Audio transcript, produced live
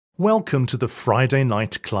Welcome to the Friday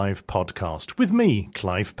Night Clive podcast with me,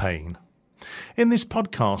 Clive Payne. In this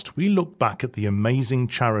podcast, we look back at the amazing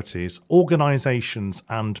charities, organisations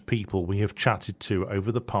and people we have chatted to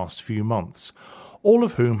over the past few months, all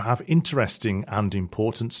of whom have interesting and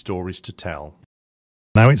important stories to tell.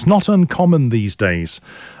 Now, it's not uncommon these days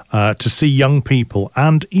to see young people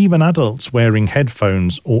and even adults wearing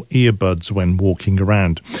headphones or earbuds when walking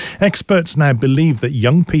around. Experts now believe that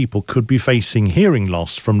young people could be facing hearing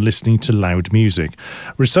loss from listening to loud music.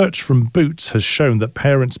 Research from Boots has shown that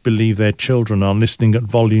parents believe their children are listening at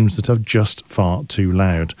volumes that are just far too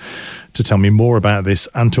loud. To tell me more about this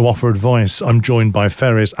and to offer advice, I'm joined by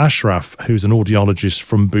Feroz Ashraf, who's an audiologist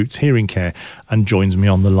from Boots Hearing Care, and joins me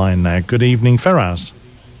on the line now. Good evening, Feroz.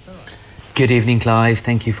 Good evening, Clive.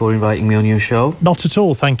 Thank you for inviting me on your show. Not at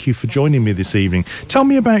all. Thank you for joining me this evening. Tell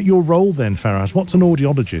me about your role then, Feroz. What's an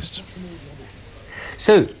audiologist?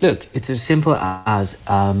 So, look, it's as simple as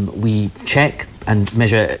we check and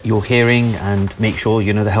measure your hearing and make sure,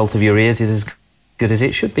 the health of your ears is as good as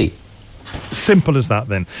it should be. Simple as that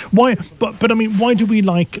then. Why? But I mean, why do we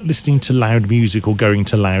like listening to loud music or going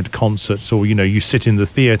to loud concerts, or you sit in the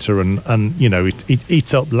theatre and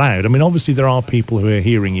it's up loud? I mean, obviously there are people who are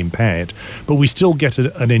hearing impaired, but we still get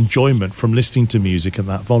an enjoyment from listening to music at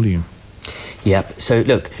that volume. Yep. So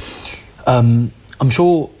look, I'm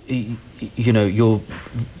sure your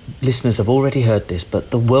listeners have already heard this,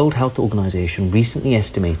 but the World Health Organization recently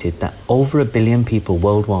estimated that over 1 billion people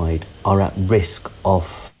worldwide are at risk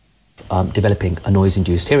of developing a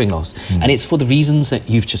noise-induced hearing loss. And it's for the reasons that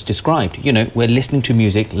you've just described. We're listening to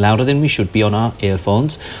music louder than we should be on our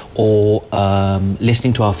earphones, or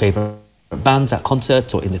listening to our favourite bands at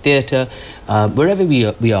concerts or in the theatre, wherever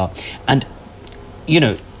we are. And,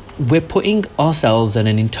 we're putting ourselves and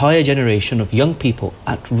an entire generation of young people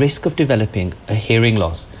at risk of developing a hearing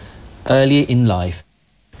loss early in life.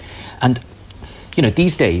 And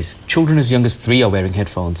these days, children as young as 3 are wearing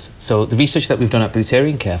headphones. So the research that we've done at Boots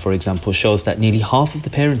Hearing Care, for example, shows that nearly half of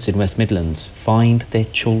the parents in West Midlands find their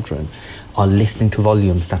children are listening to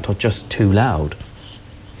volumes that are just too loud.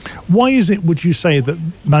 Why is it, would you say, that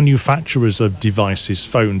manufacturers of devices,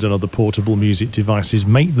 phones and other portable music devices,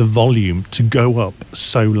 make the volume to go up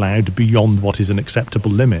so loud beyond what is an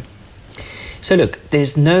acceptable limit? So look,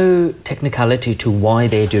 there's no technicality to why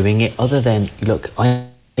they're doing it other than,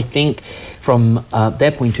 I think from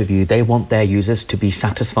their point of view, they want their users to be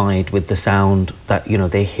satisfied with the sound that,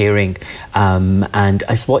 they're hearing. And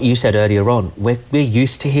as what you said earlier on, we're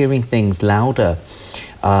used to hearing things louder.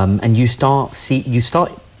 And you start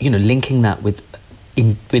linking that with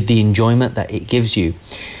the enjoyment that it gives you.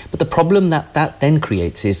 But the problem that then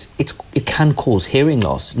creates is it can cause hearing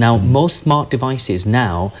loss. Now, most smart devices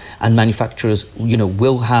now and manufacturers,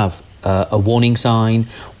 will have a warning sign,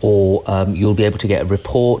 or you'll be able to get a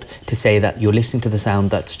report to say that you're listening to the sound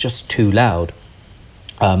that's just too loud.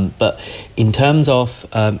 But in terms of,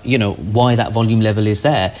 why that volume level is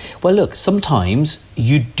there, well, look, sometimes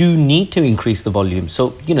you do need to increase the volume. So,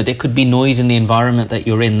 there could be noise in the environment that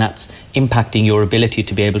you're in that's impacting your ability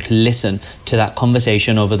to be able to listen to that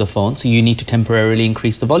conversation over the phone. So you need to temporarily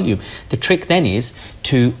increase the volume. The trick then is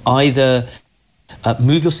to either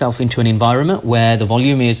move yourself into an environment where the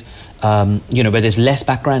volume is, where there's less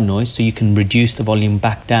background noise, so you can reduce the volume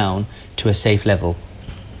back down to a safe level.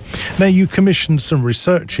 Now, you commissioned some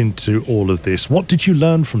research into all of this. What did you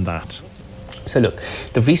learn from that? So look,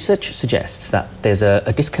 the research suggests that there's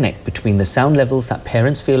a disconnect between the sound levels that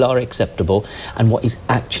parents feel are acceptable and what is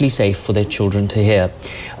actually safe for their children to hear.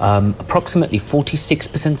 Approximately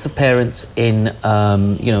 46% of parents in,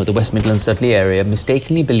 the West Midlands Dudley area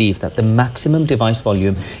mistakenly believe that the maximum device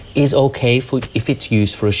volume is okay if it's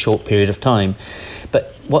used for a short period of time.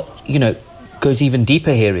 But what, goes even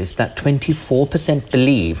deeper here is that 24%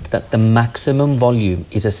 believed that the maximum volume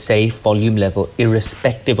is a safe volume level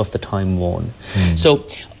irrespective of the time worn. So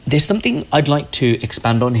there's something I'd like to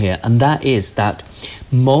expand on here, and that is that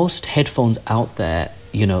most headphones out there,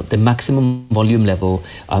 the maximum volume level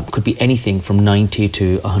could be anything from 90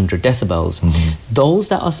 to 100 decibels. Those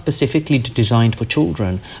that are specifically designed for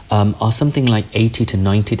children are something like 80 to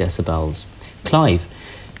 90 decibels. Clive,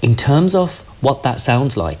 in terms of what that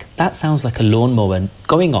sounds like a lawnmower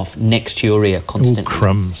going off next to your ear constantly. Oh,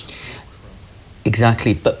 crumbs.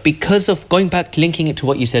 Exactly. But because of, going back, linking it to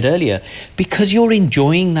what you said earlier, because you're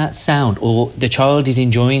enjoying that sound, or the child is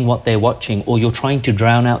enjoying what they're watching, or you're trying to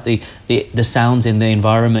drown out the sounds in the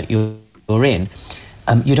environment you're in,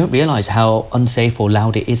 you don't realise how unsafe or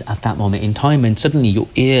loud it is at that moment in time, and suddenly your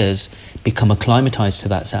ears become acclimatised to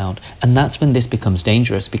that sound. And that's when this becomes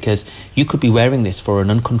dangerous, because you could be wearing this for an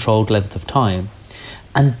uncontrolled length of time,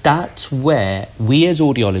 And that's where we as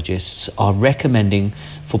audiologists are recommending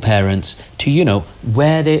for parents to,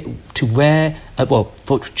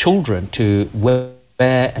 for children to wear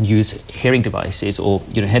and use hearing devices or,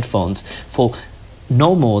 headphones for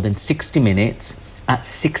no more than 60 minutes at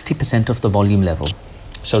 60% of the volume level.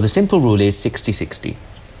 So the simple rule is 60-60.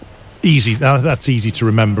 Easy. That's easy to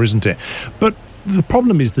remember, isn't it? But the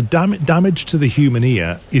problem is the damage to the human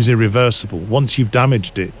ear is irreversible. Once you've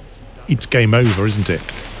damaged it, it's game over, isn't it?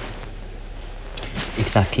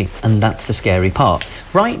 Exactly, and that's the scary part.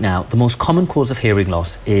 Right now, the most common cause of hearing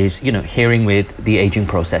loss is, hearing with the aging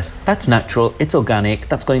process. That's natural, it's organic,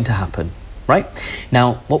 that's going to happen, right?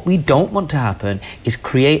 Now, what we don't want to happen is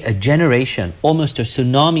create a generation, almost a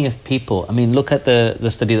tsunami of people. I mean, look at the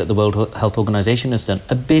study that the World Health Organization has done.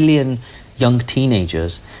 1 billion young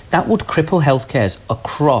teenagers. That would cripple healthcare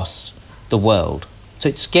across the world. So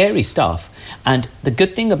it's scary stuff. And the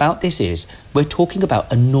good thing about this is we're talking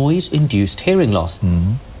about a noise-induced hearing loss.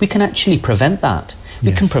 Mm-hmm. We can actually prevent that.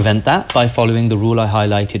 We can prevent that by following the rule I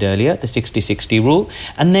highlighted earlier, the 60-60 rule.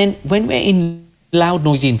 And then when we're in loud,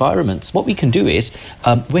 noisy environments, what we can do is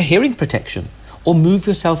wear hearing protection or move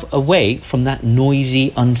yourself away from that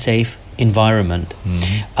noisy, unsafe environment.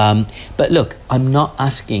 Mm-hmm. But look, I'm not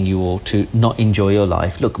asking you all to not enjoy your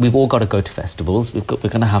life. Look, we've all got to go to festivals. We're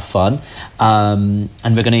going to have fun, and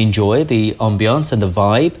we're going to enjoy the ambience and the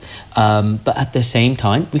vibe. But at the same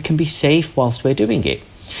time, we can be safe whilst we're doing it.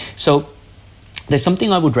 So there's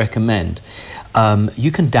something I would recommend.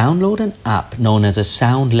 You can download an app known as a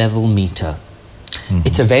sound level meter. Mm-hmm.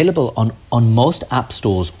 It's available on most app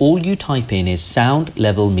stores. All you type in is sound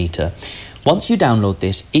level meter. Once you download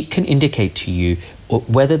this, it can indicate to you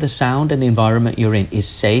whether the sound and the environment you're in is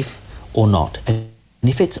safe or not. And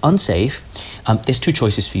if it's unsafe, there's two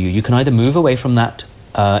choices for you. You can either move away from that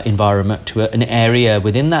environment to an area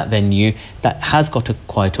within that venue that has got a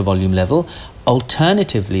quieter volume level.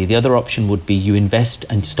 Alternatively, the other option would be you invest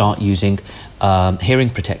and start using hearing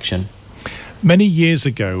protection. Many years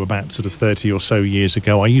ago, about sort of 30 or so years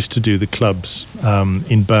ago, I used to do the clubs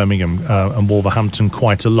in Birmingham and Wolverhampton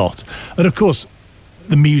quite a lot. And of course,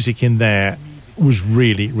 the music in there was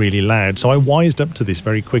really, really loud. So I wised up to this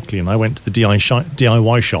very quickly and I went to the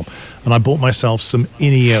DIY shop and I bought myself some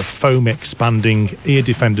in-ear foam expanding ear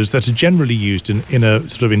defenders that are generally used in a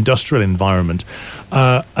sort of industrial environment.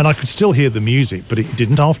 And I could still hear the music, but it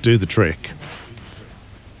didn't half do the trick.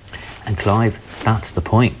 And Clive, that's the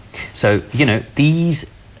point. So, these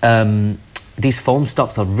foam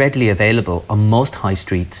stops are readily available on most high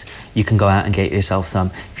streets. You can go out and get yourself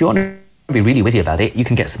some. If you want to be really wizzy about it, you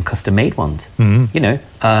can get some custom-made ones, and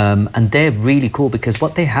they're really cool because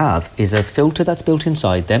what they have is a filter that's built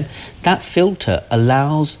inside them. That filter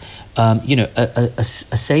allows, a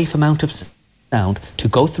safe amount of sound to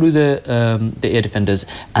go through the ear defenders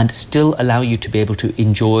and still allow you to be able to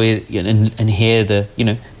enjoy and hear the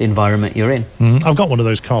environment you're in. I've got one of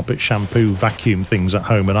those carpet shampoo vacuum things at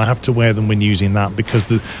home and I have to wear them when using that because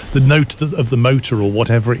the note of the motor or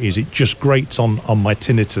whatever it is, it just grates on my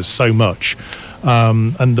tinnitus so much.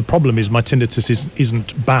 And the problem is my tinnitus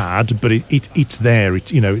isn't bad, but it's there.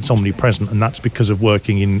 It's omnipresent, and that's because of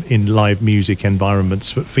working in live music environments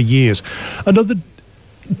for years. Another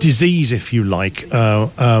disease, if you like,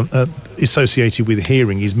 associated with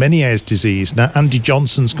hearing is Meniere's disease. Now, Andy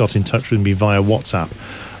Johnson's got in touch with me via WhatsApp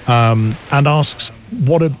and asks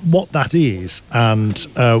what that is. And,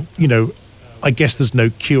 I guess there's no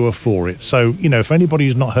cure for it. So, if anybody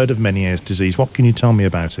who's not heard of Meniere's disease, what can you tell me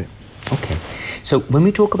about it? Okay. So when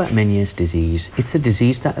we talk about Meniere's disease, it's a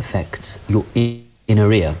disease that affects your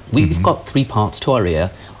inner ear. We've got three parts to our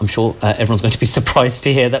ear. I'm sure everyone's going to be surprised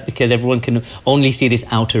to hear that because everyone can only see this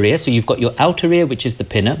outer ear. So you've got your outer ear, which is the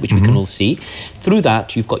pinna, which we can all see. Through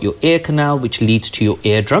that, you've got your ear canal, which leads to your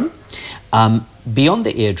eardrum. Beyond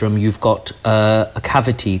the eardrum, you've got a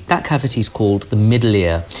cavity. That cavity is called the middle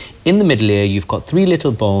ear. In the middle ear, you've got three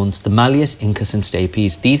little bones, the malleus, incus and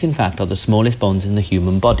stapes. These, in fact, are the smallest bones in the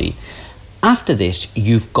human body. After this,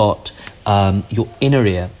 you've got your inner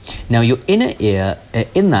ear. Now, your inner ear,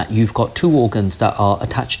 in that, you've got two organs that are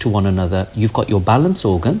attached to one another. You've got your balance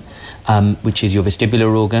organ, which is your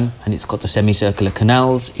vestibular organ, and it's got the semicircular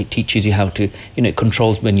canals. It teaches you how to, it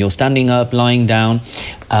controls when you're standing up, lying down,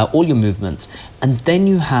 all your movements. And then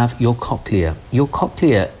you have your cochlea. Your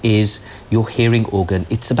cochlea is your hearing organ.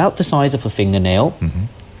 It's about the size of a fingernail.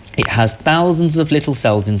 It has thousands of little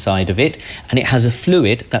cells inside of it, and it has a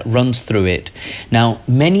fluid that runs through it. Now,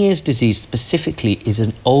 Meniere's disease specifically is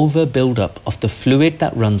an over build-up of the fluid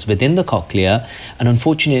that runs within the cochlea, and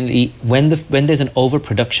unfortunately, when there's an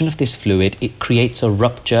overproduction of this fluid, it creates a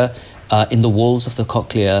rupture in the walls of the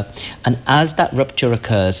cochlea, and as that rupture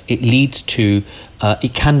occurs, it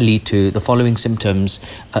can lead to the following symptoms: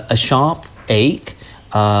 a sharp ache,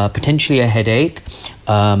 potentially a headache,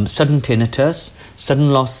 sudden tinnitus,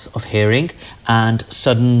 sudden loss of hearing, and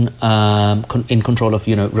sudden in control of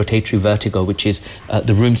rotatory vertigo, which is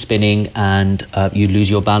the room spinning and you lose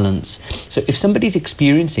your balance. So if somebody's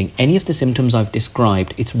experiencing any of the symptoms I've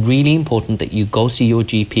described, it's really important that you go see your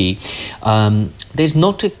GP. There's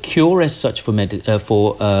not a cure as such for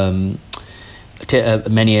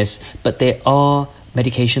Meniere's, but there are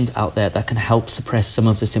medications out there that can help suppress some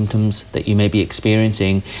of the symptoms that you may be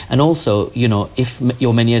experiencing. And also, if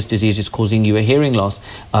your Meniere's disease is causing you a hearing loss,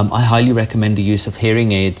 I highly recommend the use of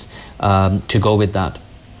hearing aids to go with that.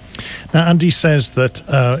 Now, Andy says that,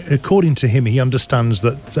 according to him, he understands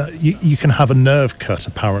that you can have a nerve cut,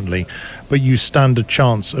 apparently, but you stand a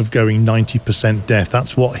chance of going 90% deaf.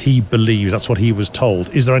 That's what he believes, that's what he was told.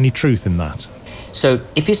 Is there any truth in that? So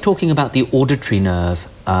if he's talking about the auditory nerve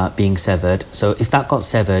being severed, so if that got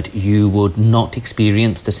severed, you would not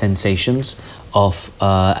experience the sensations of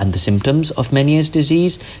and the symptoms of Meniere's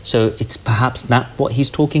disease. So it's perhaps not what he's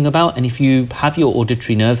talking about. And if you have your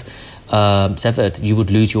auditory nerve severed, you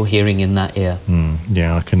would lose your hearing in that ear.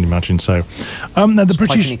 Yeah, I can imagine so. Now it's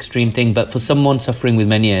quite an extreme thing, but for someone suffering with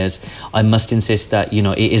Meniere's, I must insist that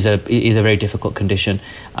it is a very difficult condition,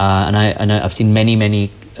 and I've seen many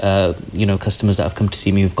customers that have come to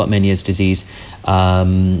see me who've got Meniere's disease,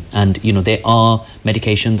 and there are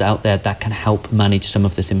medications out there that can help manage some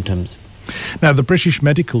of the symptoms. Now, the British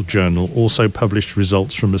Medical Journal also published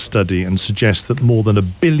results from a study and suggests that more than 1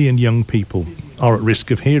 billion young people are at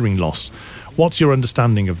risk of hearing loss. What's your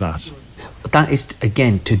understanding of that? That is,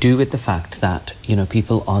 again, to do with the fact that,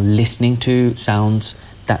 people are listening to sounds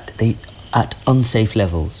at unsafe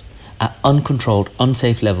levels, at uncontrolled,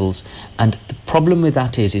 unsafe levels. And the problem with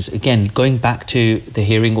that is again, going back to the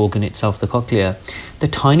hearing organ itself, the cochlea, the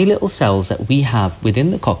tiny little cells that we have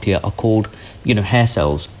within the cochlea are called, hair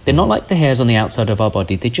cells. They're not like the hairs on the outside of our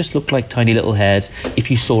body. They just look like tiny little hairs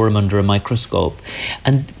if you saw them under a microscope.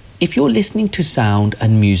 And if you're listening to sound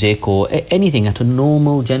and music or anything at a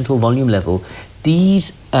normal, gentle volume level,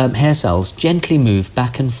 these hair cells gently move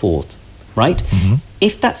back and forth, right? Mm-hmm.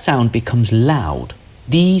 If that sound becomes loud,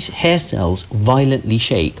 these hair cells violently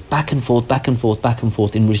shake back and forth, back and forth, back and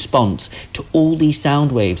forth in response to all these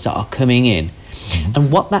sound waves that are coming in. Mm-hmm.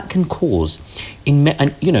 And what that can cause,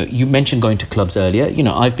 and you mentioned going to clubs earlier.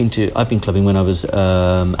 I've been clubbing when I was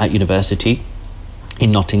at university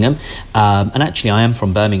in Nottingham, and actually I am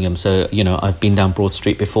from Birmingham, so I've been down Broad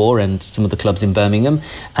Street before and some of the clubs in Birmingham,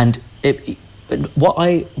 and what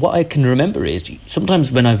I can remember is sometimes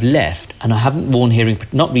when I've left and I haven't worn hearing,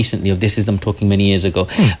 not recently, I'm talking many years ago,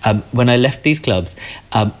 when I left these clubs,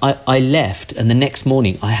 I left and the next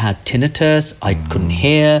morning I had tinnitus, I couldn't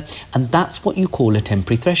hear, and that's what you call a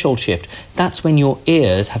temporary threshold shift. That's when your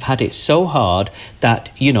ears have had it so hard that,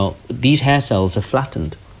 these hair cells are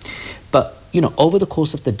flattened. But, over the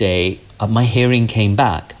course of the day, my hearing came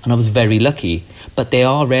back and I was very lucky. But there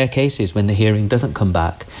are rare cases when the hearing doesn't come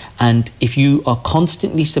back. And if you are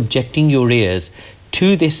constantly subjecting your ears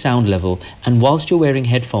to this sound level, and whilst you're wearing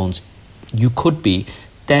headphones, you could be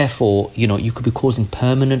causing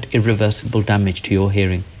permanent, irreversible damage to your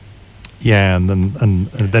hearing. Yeah, and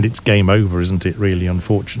then it's game over, isn't it, really,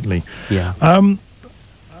 unfortunately? Yeah.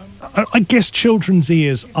 I guess children's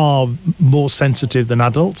ears are more sensitive than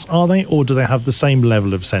adults, are they? Or do they have the same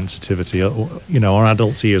level of sensitivity? Or, are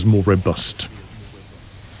adults' ears more robust?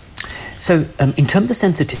 So in terms of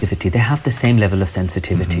sensitivity, they have the same level of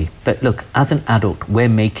sensitivity. Mm-hmm. But look, as an adult, we're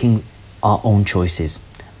making our own choices.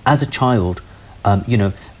 As a child,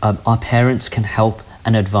 our parents can help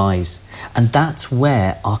and advise. And that's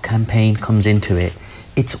where our campaign comes into it.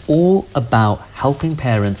 It's all about helping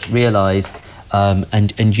parents realise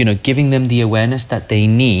and giving them the awareness that they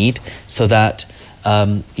need so that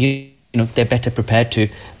they're better prepared to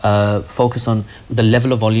focus on the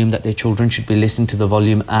level of volume that their children should be listening to the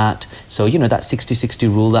volume at. So, that 60-60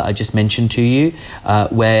 rule that I just mentioned to you,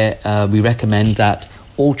 where we recommend that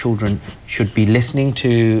all children should be listening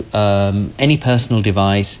to any personal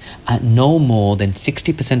device at no more than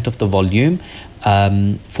 60% of the volume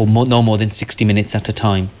for no more than 60 minutes at a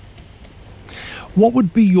time. What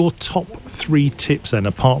would be your top 3 tips then,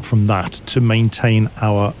 apart from that, to maintain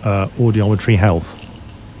our audiometry health?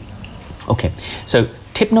 Okay, so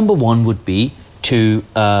tip number 1 would be to,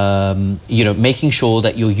 making sure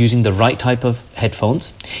that you're using the right type of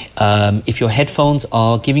headphones. If your headphones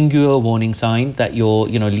are giving you a warning sign that you're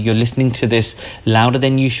listening to this louder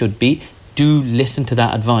than you should be, do listen to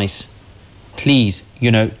that advice. Please,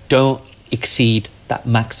 don't exceed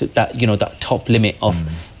that top limit of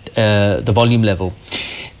the volume level.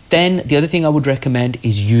 Then the other thing I would recommend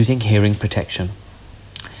is using hearing protection.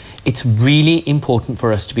 It's really important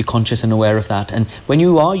for us to be conscious and aware of that. And when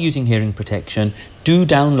you are using hearing protection, do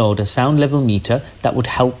download a sound level meter that would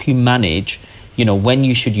help you manage, when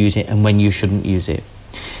you should use it and when you shouldn't use it.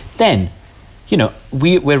 Then,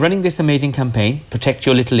 we're running this amazing campaign, Protect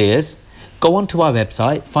Your Little Ears. Go onto our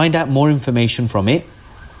website, find out more information from it.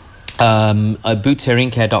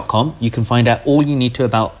 bootshearingcare.com. You can find out all you need to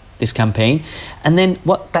about this campaign. And then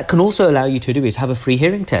what that can also allow you to do is have a free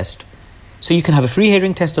hearing test. So you can have a free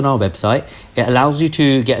hearing test on our website. It allows you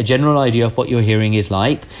to get a general idea of what your hearing is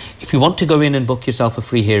like. If you want to go in and book yourself a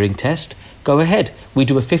free hearing test, go ahead. We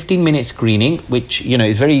do a 15-minute screening, which,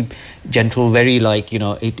 is very gentle, very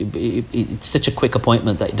it's such a quick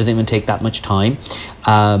appointment that it doesn't even take that much time.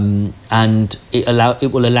 And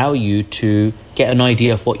it will allow you to get an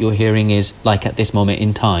idea of what your hearing is like at this moment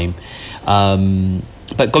in time.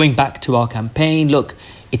 But going back to our campaign, look,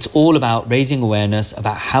 it's all about raising awareness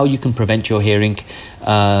about how you can prevent your hearing,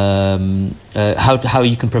 how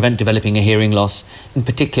you can prevent developing a hearing loss, in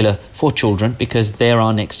particular for children, because they're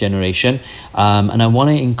our next generation. And I want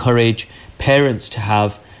to encourage parents to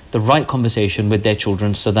have the right conversation with their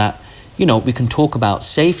children so that, we can talk about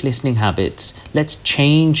safe listening habits. Let's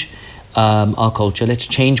change our culture. Let's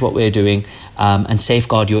change what we're doing and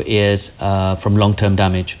safeguard your ears from long-term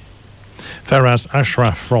damage. Faraz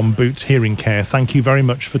Ashraf from Boots Hearing Care, thank you very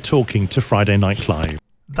much for talking to Friday Night Live.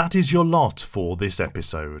 That is your lot for this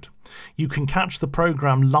episode. You can catch the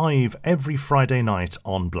programme live every Friday night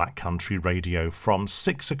on Black Country Radio from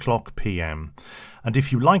 6:00 p.m. And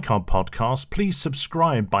if you like our podcast, please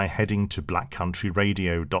subscribe by heading to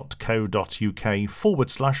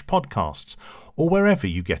blackcountryradio.co.uk/podcasts or wherever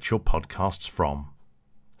you get your podcasts from.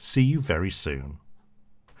 See you very soon.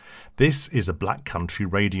 This is a Black Country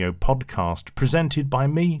Radio podcast presented by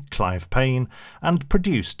me, Clive Payne, and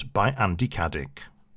produced by Andy Caddick.